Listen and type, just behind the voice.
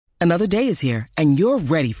Another day is here, and you're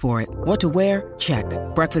ready for it. What to wear? Check.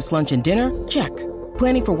 Breakfast, lunch, and dinner? Check.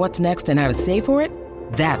 Planning for what's next and how to save for it?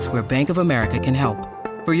 That's where Bank of America can help.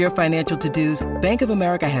 For your financial to-dos, Bank of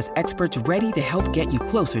America has experts ready to help get you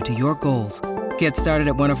closer to your goals. Get started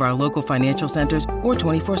at one of our local financial centers or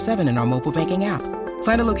 24/7 in our mobile banking app.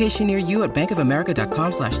 Find a location near you at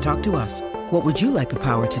bankofamerica.com/talktous. What would you like the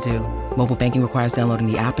power to do? Mobile banking requires downloading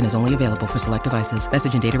the app and is only available for select devices.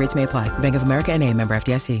 Message and data rates may apply. Bank of America N.A., member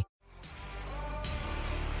FDIC.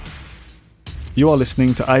 You are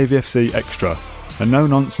listening to AVFC Extra, a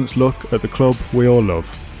no-nonsense look at the club we all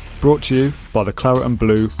love. Brought to you by the Claret and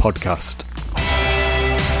Blue podcast.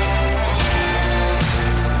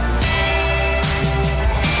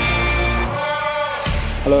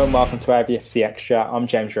 Hello and welcome to AVFC Extra. I'm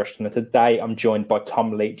James Rushton and today I'm joined by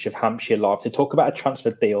Tom Leach of Hampshire Live to talk about a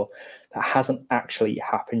transfer deal that hasn't actually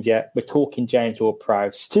happened yet. We're talking James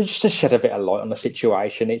Ward-Prowse to shed a bit of light on the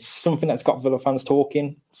situation. It's something that's got Villa fans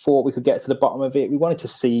talking. Thought we could get to the bottom of it. I wanted to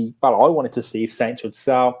see if Saints would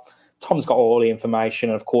sell. Tom's got all the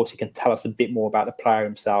information and of course he can tell us a bit more about the player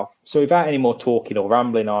himself. So without any more talking or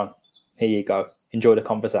rambling on, here you go. Enjoy the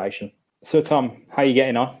conversation. So, Tom, how are you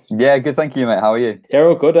getting on? Yeah, good. Thank you, mate. How are you? Yeah,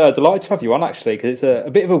 all good. Delighted to have you on, actually, because it's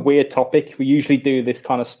a bit of a weird topic. We usually do this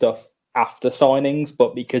kind of stuff after signings,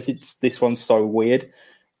 but because this one's so weird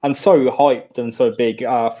and so hyped and so big,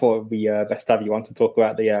 I thought it'd be best to have you on to talk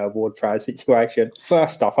about the Ward-Prowse situation.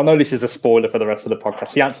 First off, I know this is a spoiler for the rest of the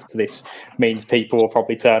podcast. The answer to this means people will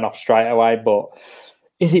probably turn off straight away, but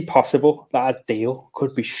is it possible that a deal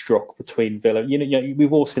could be struck between Villa? You know,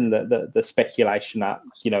 we've all seen the speculation that,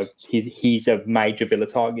 you know, he's a major Villa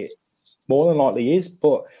target. More than likely is,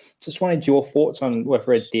 but just wanted your thoughts on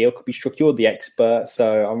whether a deal could be struck. You're the expert,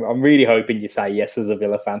 so I'm really hoping you say yes as a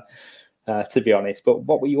Villa fan, to be honest. But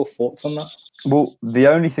what were your thoughts on that? Well, the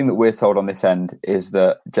only thing that we're told on this end is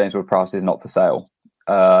that James Ward-Prowse is not for sale.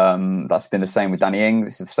 That's been the same with Danny Ings.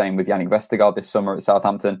 It's the same with Yannick Vestergaard this summer at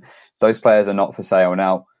Southampton. Those players are not for sale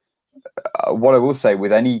now. What I will say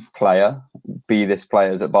with any player, be this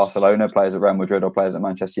players at Barcelona, players at Real Madrid, or players at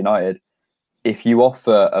Manchester United, if you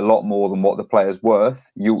offer a lot more than what the player's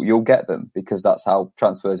worth, you'll get them because that's how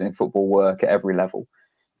transfers in football work at every level.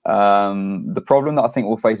 The problem that I think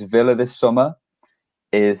will face Villa this summer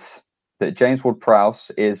is that James Ward-Prowse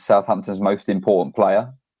is Southampton's most important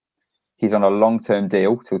player. He's on a long-term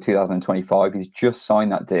deal till 2025. He's just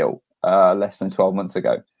signed that deal less than 12 months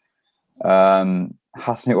ago.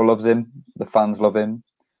 Hasenhüttl loves him. The fans love him.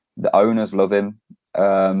 The owners love him.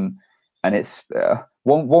 And it's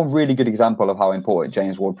one really good example of how important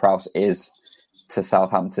James Ward-Prowse is to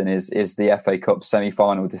Southampton is the FA Cup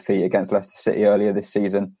semi-final defeat against Leicester City earlier this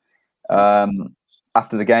season.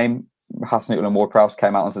 After the game, Hasenhüttl and Ward-Prowse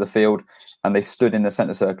came out onto the field and they stood in the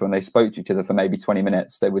centre circle and they spoke to each other for maybe 20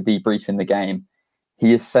 minutes. They were debriefing the game.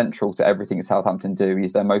 He is central to everything Southampton do.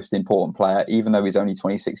 He's their most important player, even though he's only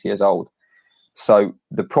 26 years old. So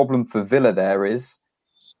the problem for Villa there is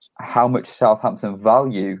how much Southampton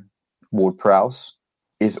value Ward-Prowse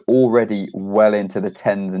is already well into the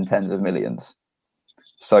tens and tens of millions.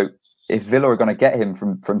 So if Villa are going to get him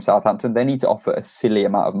from Southampton, they need to offer a silly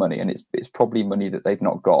amount of money, and it's probably money that they've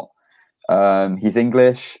not got. He's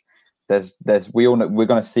English. We all know, we're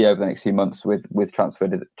going to see over the next few months with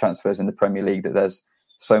transfers in the Premier League that there's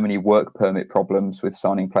so many work permit problems with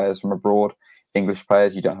signing players from abroad. English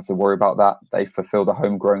players, you don't have to worry about that. They fulfill the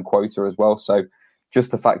homegrown quota as well. So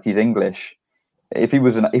just the fact he's English, if he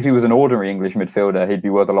was an ordinary English midfielder, he'd be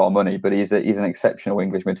worth a lot of money. But he's an exceptional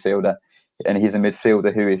English midfielder, and he's a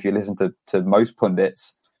midfielder who, if you listen to most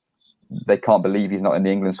pundits, they can't believe he's not in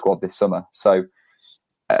the England squad this summer. So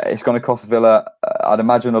it's going to cost Villa, I'd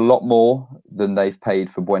imagine, a lot more than they've paid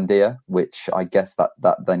for Buendia, which I guess that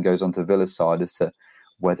then goes on to Villa's side as to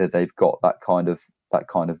whether they've got that kind of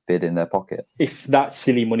bid in their pocket. If that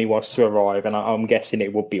silly money was to arrive, and I'm guessing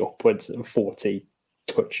it would be upwards of 40,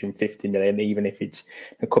 touching 50 million, even if it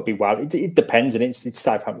could be wild. It depends, and it's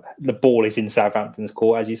Southampton. The ball is in Southampton's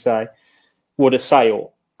court, as you say. Would a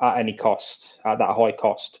sale at any cost, at that high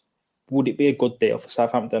cost, would it be a good deal for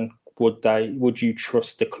Southampton? Would you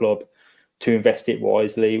trust the club to invest it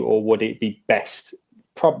wisely, or would it be best,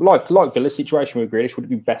 like Villa's situation with Grealish, would it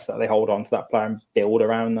be best that they hold on to that player and build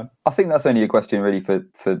around them? I think that's only a question really for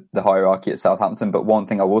the hierarchy at Southampton. But one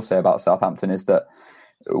thing I will say about Southampton is that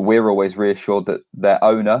we're always reassured that their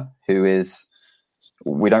owner,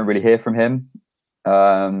 we don't really hear from him.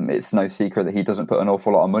 It's no secret that he doesn't put an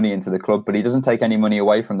awful lot of money into the club, but he doesn't take any money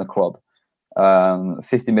away from the club.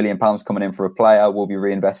 £50 million coming in for a player will be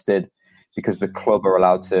reinvested because the club are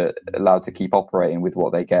allowed to keep operating with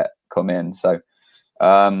what they get come in. So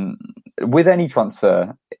With any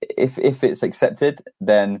transfer, if it's accepted,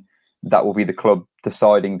 then that will be the club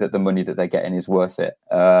deciding that the money that they're getting is worth it.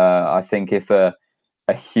 I think if a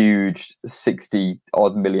huge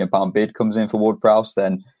 60-odd million pound bid comes in for Ward-Prowse,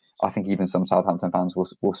 then I think even some Southampton fans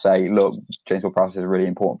will say, look, James Ward-Prowse is a really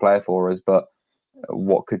important player for us, but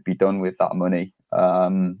what could be done with that money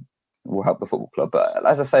will help the football club. But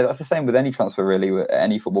as I say, that's the same with any transfer, really, with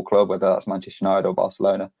any football club, whether that's Manchester United or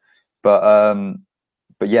Barcelona.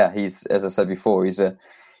 But yeah, he's, as I said before,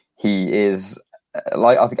 he is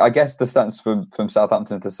like, I guess the stance from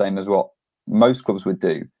Southampton is the same as what most clubs would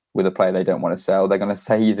do with a player they don't want to sell. They're going to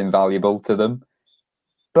say he's invaluable to them.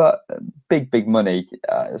 But big money,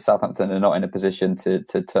 Southampton are not in a position to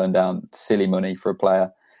turn down silly money for a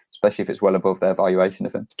player, especially if it's well above their valuation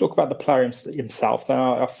of him. Talk about the player himself.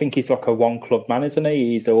 Now, I think he's like a one-club man, isn't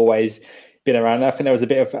he? He's always been around. I think there was a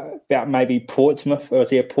bit of maybe Portsmouth, or was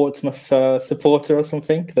he a Portsmouth supporter or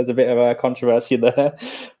something? There's a bit of a controversy there.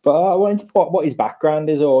 But I wanted to know what his background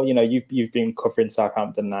is, or you've been covering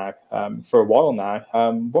Southampton now for a while now.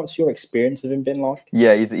 What's your experience of him been like?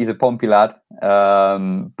 Yeah, he's a Pompey lad,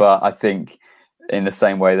 but I think in the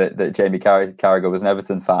same way that Jamie Carragher was an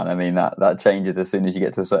Everton fan. I mean that changes as soon as you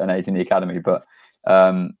get to a certain age in the academy. But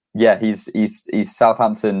yeah, he's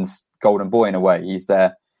Southampton's golden boy in a way. He's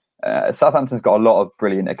there. Southampton's got a lot of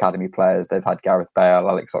brilliant academy players. They've had Gareth Bale,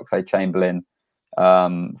 Alex Oxlade-Chamberlain,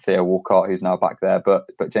 Theo Walcott, who's now back there. But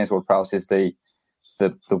James Ward-Prowse is the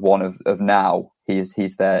one of now. He's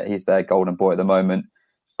their golden boy at the moment.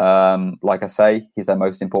 Like I say, he's their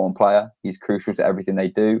most important player. He's crucial to everything they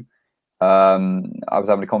do. I was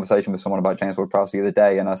having a conversation with someone about James Ward-Prowse the other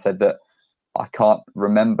day, and I said that I can't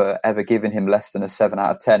remember ever giving him less than a 7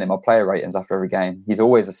 out of 10 in my player ratings after every game. He's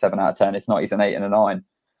always a 7 out of 10. If not, he's an 8 and a 9.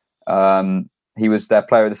 He was their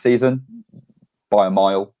player of the season by a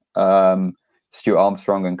mile. Stuart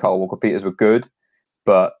Armstrong and Kyle Walker-Peters were good,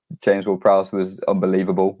 but James Ward-Prowse was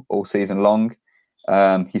unbelievable all season long.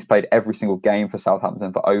 He's played every single game for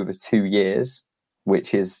Southampton for over 2 years,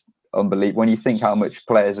 which is unbelievable. When you think how much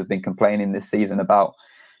players have been complaining this season about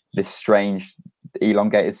this strange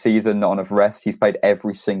elongated season, not enough rest, he's played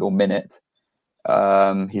every single minute.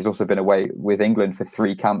 He's also been away with England for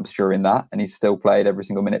 3 camps during that, and he's still played every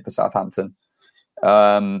single minute for Southampton.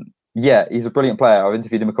 Yeah, he's a brilliant player. I've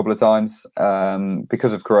interviewed him a couple of times.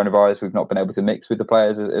 Because of coronavirus, we've not been able to mix with the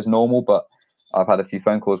players as normal, but I've had a few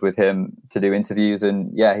phone calls with him to do interviews, and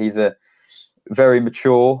yeah, he's a very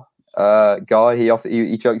mature guy.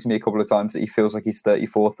 He joked to me a couple of times that he feels like he's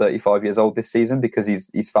 34, 35 years old this season because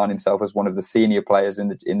he's found himself as one of the senior players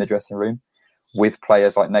in the dressing room, with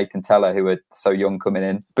players like Nathan Teller, who are so young coming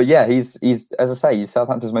in. But yeah, he's as I say, he's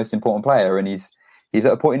Southampton's most important player, and he's at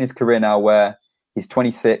a point in his career now where he's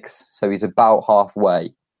 26, so he's about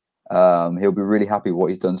halfway. He'll be really happy with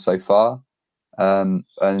what he's done so far, and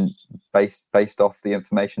based off the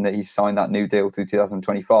information that he's signed that new deal to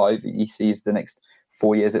 2025, he sees the next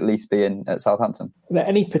 4 years at least being at Southampton. Are there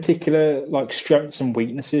any particular strengths and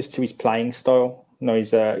weaknesses to his playing style? No,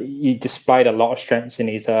 he displayed a lot of strengths in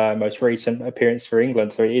his most recent appearance for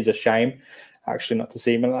England, so it is a shame actually not to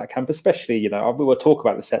see him in that camp, especially, we will talk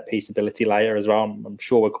about the set piece ability later as well. I'm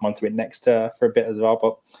sure we'll come on to it next for a bit as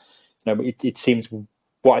well, but it seems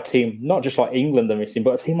what a team, not just like England are missing,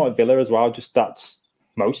 but a team like Villa as well, just that's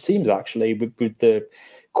most teams actually, with the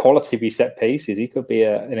quality of his set pieces, he could be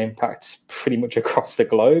an impact pretty much across the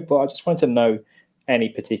globe. But I just wanted to know any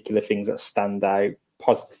particular things that stand out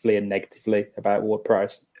positively and negatively about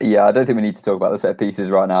Ward-Prowse. Yeah, I don't think we need to talk about the set pieces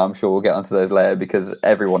right now. I'm sure we'll get onto those later because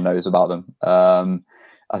everyone knows about them.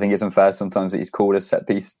 I think it's unfair sometimes that he's called a set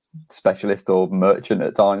piece specialist or merchant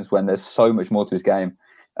at times when there's so much more to his game.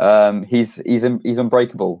 He's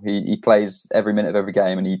unbreakable. He plays every minute of every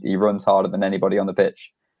game, and he runs harder than anybody on the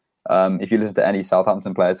pitch. If you listen to any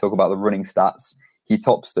Southampton player talk about the running stats, he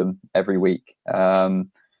tops them every week.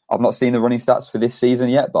 I've not seen the running stats for this season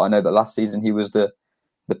yet, but I know that last season he was the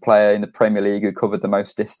player in the Premier League who covered the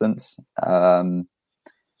most distance.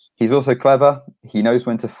 He's also clever. He knows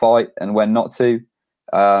when to fight and when not to.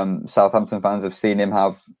 Southampton fans have seen him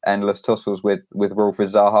have endless tussles with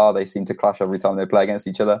Wilfried Zaha. They seem to clash every time they play against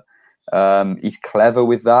each other. He's clever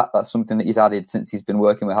with that. That's something that he's added since he's been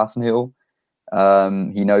working with Hasenhüttl.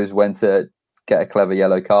 He knows when to get a clever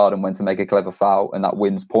yellow card and when to make a clever foul, and that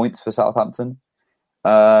wins points for Southampton. He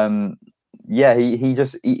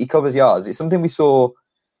covers yards. It's something we saw.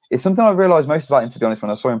 It's something I realised most about him, to be honest,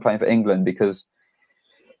 when I saw him playing for England, because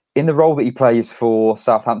in the role that he plays for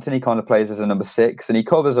Southampton, he kind of plays as a number 6, and he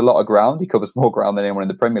covers a lot of ground. He covers more ground than anyone in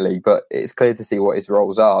the Premier League, but it's clear to see what his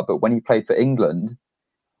roles are. But when he played for England,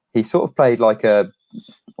 he sort of played like a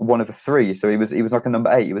one of the three, so he was like a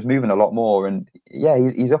number 8. He was moving a lot more, and yeah,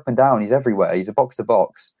 he's up and down. He's everywhere. He's a box to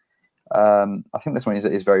box. I think that's when he's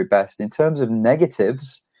at his very best. In terms of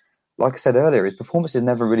negatives, like I said earlier, his performances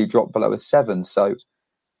never really dropped below a 7, so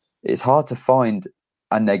it's hard to find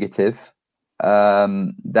a negative.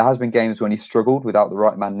 There has been games when he struggled without the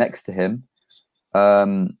right man next to him.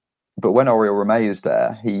 But when Oriol Romeu's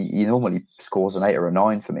there, he normally scores an 8 or a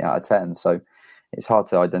 9 for me out of 10. So it's hard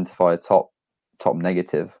to identify a top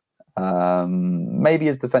negative. Maybe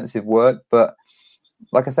his defensive work, but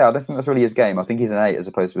like I say, I don't think that's really his game. I think he's an 8 as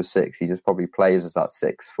opposed to a 6. He just probably plays as that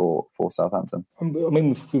 6 for Southampton. I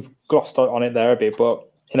mean, we've glossed on it there a bit, but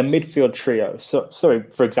in a midfield trio, so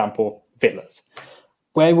for example, Villa's,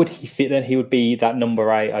 where would he fit then? He would be that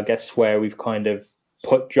number 8, I guess, where we've kind of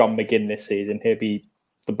put John McGinn this season. He'd be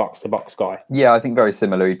the box-to-box guy. Yeah, I think very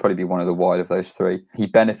similar. He'd probably be one of the wide of those three. He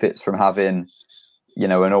benefits from having, an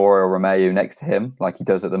Oriol Romeu next to him, like he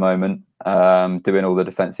does at the moment, doing all the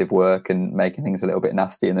defensive work and making things a little bit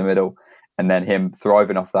nasty in the middle, and then him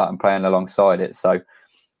thriving off that and playing alongside it. So,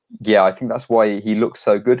 yeah, I think that's why he looks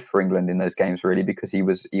so good for England in those games, really, because he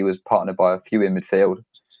was partnered by a few in midfield.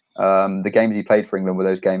 The games he played for England were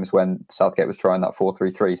those games when Southgate was trying that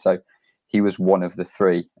 4-3-3. So he was one of the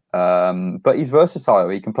three. But he's versatile.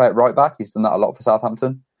 He can play at right back. He's done that a lot for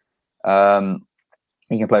Southampton.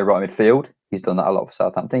 He can play right midfield. He's done that a lot for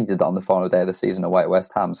Southampton. He did that on the final day of the season away at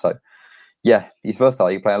West Ham. So, yeah, he's versatile.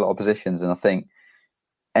 He can play a lot of positions. And I think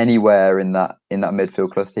anywhere in that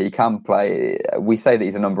midfield cluster he can play. We say that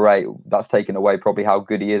he's a number 8. That's taken away probably how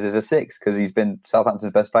good he is as a 6, because he's been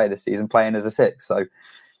Southampton's best player this season playing as a 6. So,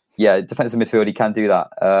 yeah, defensive midfield, he can do that.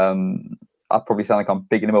 I probably sound like I'm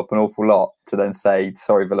bigging him up an awful lot to then say,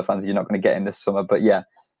 sorry, Villa fans, you're not going to get him this summer. But yeah,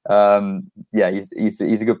 he's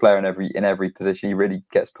a good player in every position he really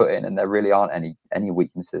gets put in, and there really aren't any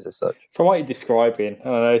weaknesses as such. From what you're describing, I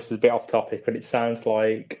know this is a bit off topic, but it sounds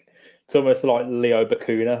like it's almost like Leo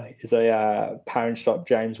Bacuna is a pound shop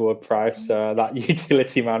James Ward-Prowse, that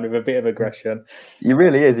utility man with a bit of aggression. He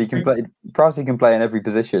really is. He can play. Prowse can play in every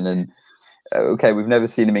position, and okay, we've never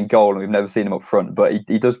seen him in goal and we've never seen him up front, but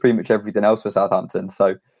he does pretty much everything else for Southampton.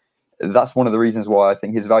 So that's one of the reasons why I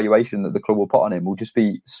think his valuation that the club will put on him will just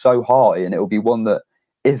be so high, and it will be one that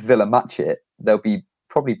if Villa match it, they'll be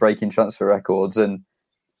probably breaking transfer records, and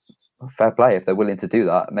fair play if they're willing to do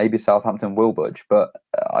that. Maybe Southampton will budge, but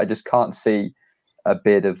I just can't see a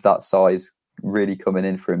bid of that size really coming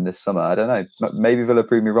in for him this summer. I don't know. Maybe Villa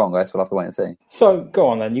prove me wrong. I guess we'll have to wait and see. So go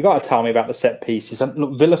on then. You got to tell me about the set pieces. And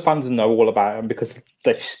look, Villa fans know all about them because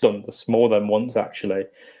they've stunned us more than once, actually.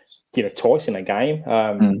 Twice in a game.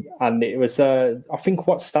 And it was, I think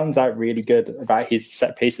what stands out really good about his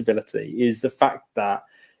set piece ability is the fact that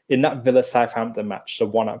in that Villa Southampton match, so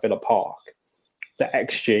one at Villa Park, the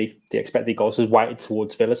XG, the expected goals, was weighted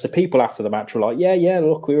towards Villa. So people after the match were like, yeah,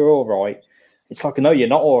 look, we were all right. It's like, no, you're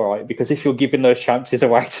not all right, because if you're giving those chances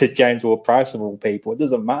away to James Ward-Prowse of all people, it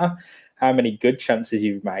doesn't matter how many good chances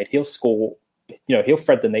you've made. He'll score, he'll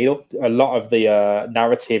thread the needle. A lot of the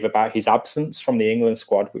narrative about his absence from the England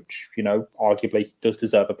squad, which, arguably does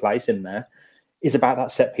deserve a place in there, is about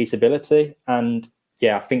that set-piece ability. And,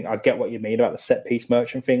 yeah, I think I get what you mean about the set-piece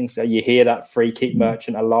merchant things. You hear that free-kick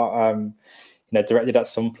merchant a lot, directed at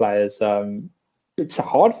some players. It's a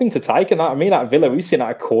hard thing to take, and at Villa, we've seen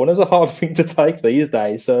that a corner's a hard thing to take these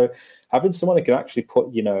days. So having someone who can actually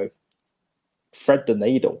put, thread the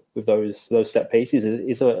needle with those set pieces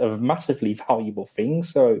is a massively valuable thing.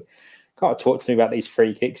 So, got to talk to me about these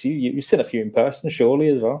free kicks. You've seen a few in person, surely,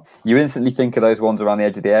 as well. You instantly think of those ones around the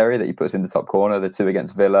edge of the area that he puts in the top corner. The 2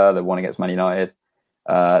 against Villa, the 1 against Man United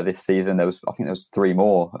this season. I think there was 3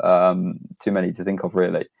 more. Too many to think of,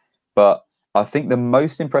 really. But I think the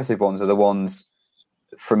most impressive ones are the ones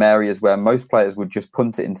from areas where most players would just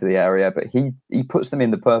punt it into the area, but he puts them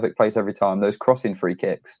in the perfect place every time. Those crossing free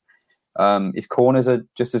kicks. His corners are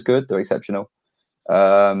just as good; they're exceptional.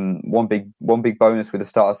 One big bonus with the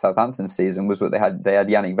start of Southampton's season was what they had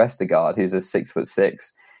Yannick Vestergaard, who's a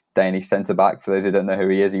 6'6" Danish centre back. For those who don't know who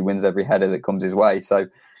he is, he wins every header that comes his way. So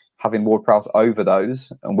having Ward-Prowse over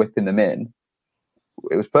those and whipping them in,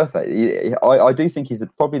 it was perfect. I do think he's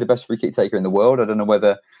probably the best free kick taker in the world. I don't know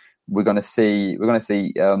whether we're going to see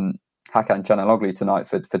Hakan Çalhanoğlu tonight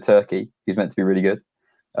for Turkey, who's meant to be really good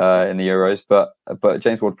in the Euros. But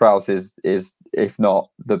James Ward-Prowse is if not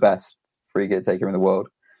the best free kick taker in the world.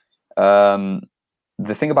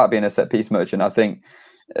 The thing about being a set piece merchant, I think,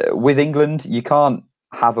 with England, you can't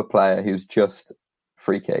have a player who's just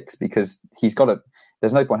free kicks, because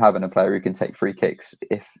there's no point having a player who can take free kicks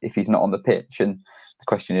if he's not on the pitch. And the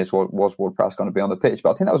question is, was Ward-Prowse going to be on the pitch?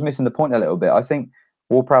 But I think that was missing the point a little bit. I think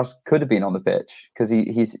Ward-Prowse could have been on the pitch because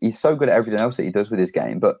he's so good at everything else that he does with his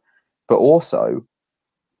game, but also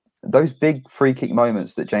those big free kick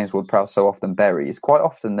moments that James Ward-Prowse so often buries, quite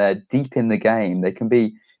often they're deep in the game. They can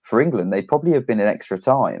be, for England, they probably have been in extra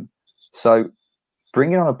time. So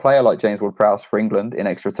bringing on a player like James Ward-Prowse for England in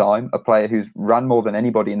extra time, a player who's ran more than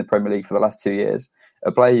anybody in the Premier League for the last 2 years,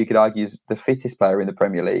 a player you could argue is the fittest player in the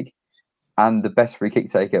Premier League and the best free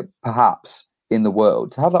kick taker, perhaps, in the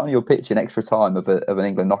world, to have that on your pitch in extra time of an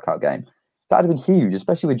England knockout game, that would have been huge,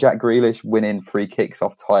 especially with Jack Grealish winning free kicks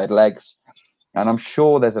off tired legs. And I'm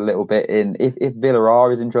sure there's a little bit in, if Villa are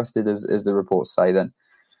as interested as the reports say, then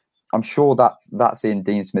I'm sure that's in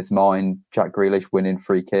Dean Smith's mind. Jack Grealish winning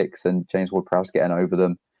free kicks and James Ward-Prowse getting over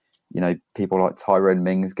them. You know, people like Tyrone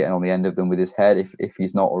Mings getting on the end of them with his head if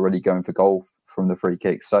he's not already going for goal from the free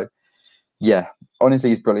kicks. So, yeah, honestly,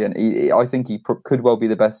 he's brilliant. I think he could well be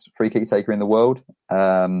the best free kick taker in the world.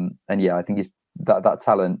 And yeah, I think he's that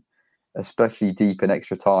talent, especially deep in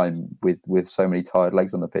extra time with so many tired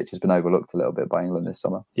legs on the pitch, has been overlooked a little bit by England this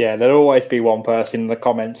summer. Yeah, there'll always be one person in the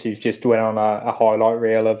comments who's just went on a highlight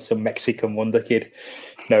reel of some Mexican wonder kid,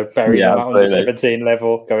 buried him out on the 17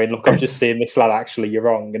 level, going, look, I've just seen this lad, actually, you're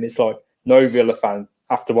wrong. And it's like, no Villa fan,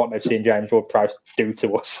 after what they've seen James Ward-Prowse do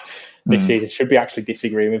to us this season, should be actually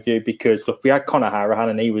disagreeing with you, because, look, we had Conor Harahan,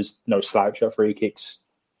 and he was no slouch at free kicks,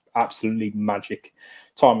 absolutely magic,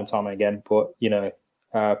 time and time again. But,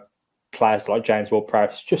 players like James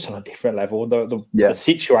Ward-Prowse just on a different level. The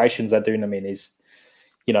situations they're doing them in is,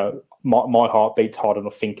 my heart beats hard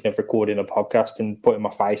enough thinking of recording a podcast and putting my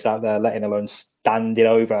face out there, letting alone standing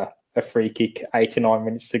over a free kick 89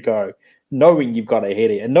 minutes to go, knowing you've got to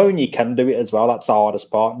hit it and knowing you can do it as well. That's the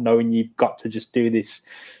hardest part, knowing you've got to just do this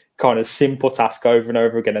kind of simple task over and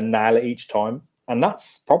over again and nail it each time. And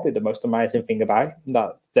that's probably the most amazing thing about it,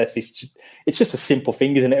 that it's just a simple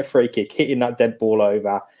thing, isn't it? A free kick, hitting that dead ball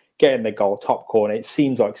over, getting the goal, top corner. It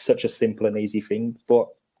seems like such a simple and easy thing, but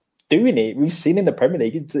doing it, we've seen in the Premier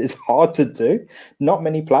League, it's hard to do. Not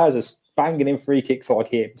many players are banging in free kicks like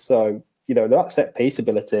him. So, that set piece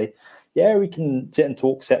ability, yeah, we can sit and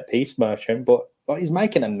talk set piece merchant, but he's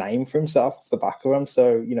making a name for himself off the back of him.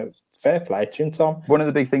 So, fair play to him, Tom. One of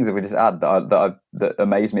the big things that we just add that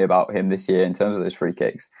amazed me about him this year in terms of those free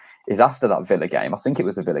kicks is after that Villa game. I think it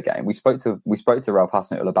was the Villa game. We spoke to Ralph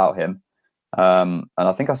Hasenhüttl about him. And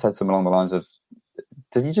I think I said something along the lines of,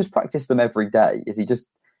 does he just practice them every day?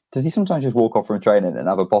 Does he sometimes just walk off from training and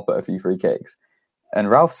have a pop at a few free kicks? And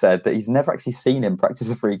Ralph said that he's never actually seen him practice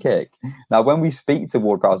a free kick. Now, when we speak to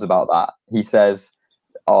Ward-Prowse about that, he says,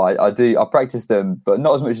 I practice them, but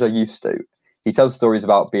not as much as I used to. He tells stories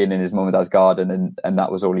about being in his mum and dad's garden, and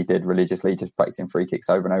that was all he did religiously, just practicing free kicks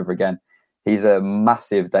over and over again. He's a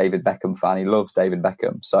massive David Beckham fan. He loves David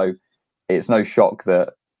Beckham. So it's no shock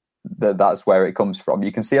that's where it comes from.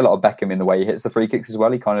 You can see a lot of Beckham in the way he hits the free kicks as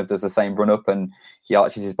well. He kind of does the same run up and he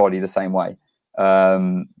arches his body the same way.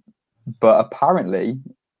 But apparently,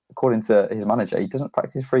 according to his manager, he doesn't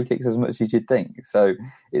practice free kicks as much as you'd think. So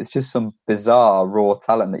it's just some bizarre raw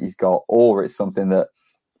talent that he's got, or it's something that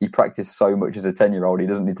he practiced so much as a 10-year-old he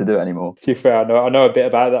doesn't need to do it anymore. To be fair, I know a bit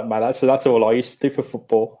about that, man. So that's all I used to do for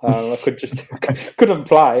football. I couldn't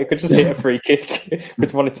play. I could just hit a free kick.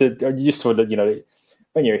 I used to,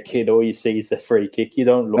 when you're a kid, all you see is the free kick. You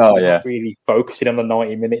don't look really focusing on the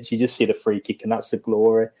 90 minutes. You just see the free kick, and that's the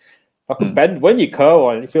glory. I can bend when you curl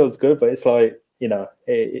on it, it feels good, but it's like,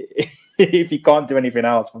 if you can't do anything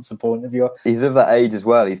else, what's the point of you? He's of that age as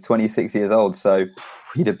well. He's 26 years old, so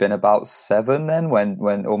he'd have been about 7 then,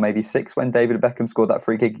 when or maybe 6 when David Beckham scored that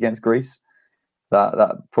free kick against Greece.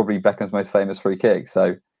 That probably Beckham's most famous free kick.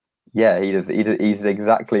 So yeah, he's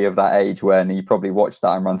exactly of that age when he probably watched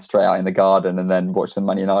that and ran straight out in the garden and then watched the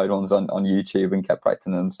Man United ones on YouTube and kept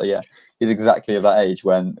practicing them. So yeah, he's exactly of that age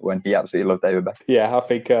when he absolutely loved David Beckham. Yeah, I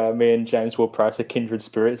think me and James Ward-Prowse are kindred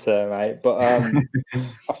spirits there, mate. But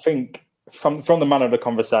I think from the manner of the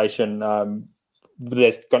conversation,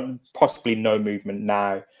 there's possibly no movement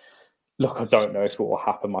now. Look, I don't know if it will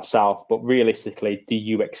happen myself, but realistically, do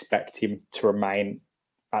you expect him to remain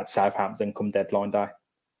at Southampton come deadline day?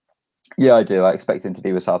 Yeah, I do. I expect him to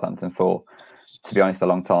be with Southampton for, to be honest, a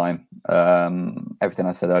long time. Everything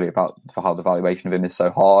I said earlier about how the valuation of him is so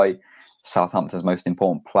high, Southampton's most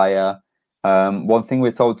important player. One thing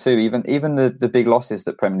we're told too, even the big losses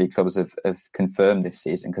that Premier League clubs have confirmed this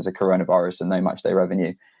season because of coronavirus and no match day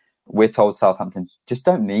revenue, we're told Southampton just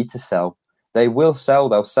don't need to sell. They will sell.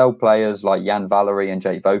 They'll sell players like Jan Valery and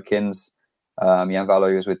Jake Vokins. Jan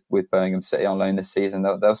Valery was with Birmingham City on loan this season.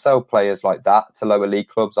 They'll sell players like that to lower league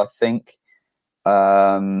clubs, I think,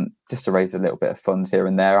 just to raise a little bit of funds here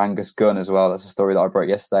and there. Angus Gunn as well. That's a story that I broke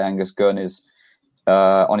yesterday. Angus Gunn is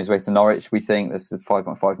on his way to Norwich. We think there's a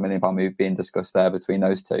 £5.5 million move being discussed there between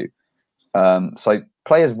those two. So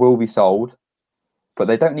players will be sold, but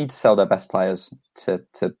they don't need to sell their best players to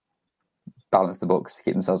balance the books, to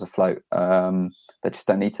keep themselves afloat. They just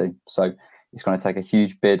don't need to. So it's going to take a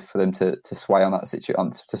huge bid for them to sway on that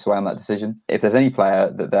decision. If there's any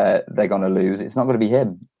player that they're going to lose, it's not going to be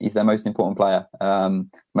him. He's their most important player,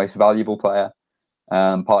 most valuable player,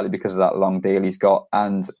 partly because of that long deal he's got,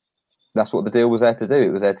 and that's what the deal was there to do.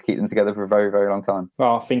 It was there to keep them together for a very, very long time.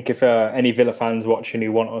 Well, I think if any Villa fans watching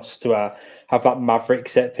who want us to have that maverick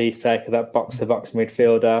set piece taker, that box-to-box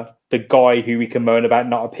midfielder, the guy who we can moan about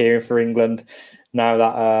not appearing for England, now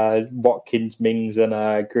that Watkins, Mings and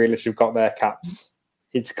Grealish have got their caps,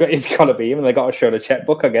 it's got to be him. And they got to show the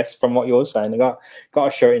checkbook, I guess, from what you're saying. They got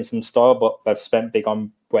to show it in some style, but they've spent big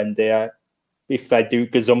on Buendia. If they do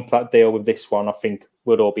gazump that deal with this one, I think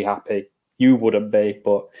we'd all be happy. You wouldn't be,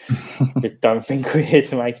 but I don't think we're here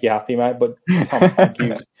to make you happy, mate. But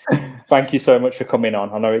Tom, thank you so much for coming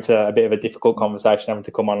on. I know it's a bit of a difficult conversation having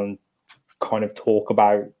to come on and kind of talk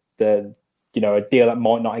about a deal that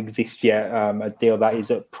might not exist yet, a deal that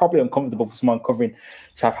is probably uncomfortable for someone covering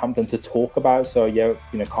Southampton to talk about. So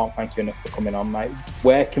can't thank you enough for coming on, mate.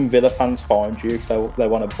 Where can Villa fans find you if they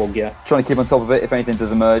want to bug you? Trying to keep on top of it if anything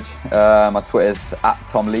does emerge. My Twitter's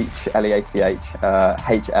 @TomLeach, LEACH,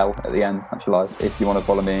 HL at the end, actually. If you want to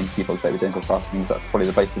follow me and keep up to date with James Ward-Prowse things, that's probably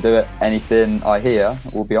the place to do it. Anything I hear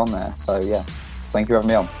will be on there. So yeah, thank you for having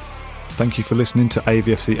me on. Thank you for listening to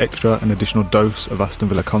AVFC Extra, an additional dose of Aston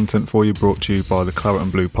Villa content for you, brought to you by the Claret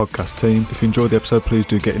and Blue podcast team. If you enjoyed the episode, please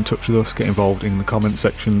do get in touch with us, get involved in the comment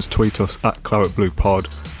sections, tweet us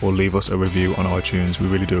 @ClaretBluePod, or leave us a review on iTunes. We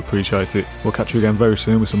really do appreciate it. We'll catch you again very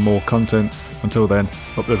soon with some more content. Until then,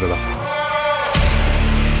 up the Villa.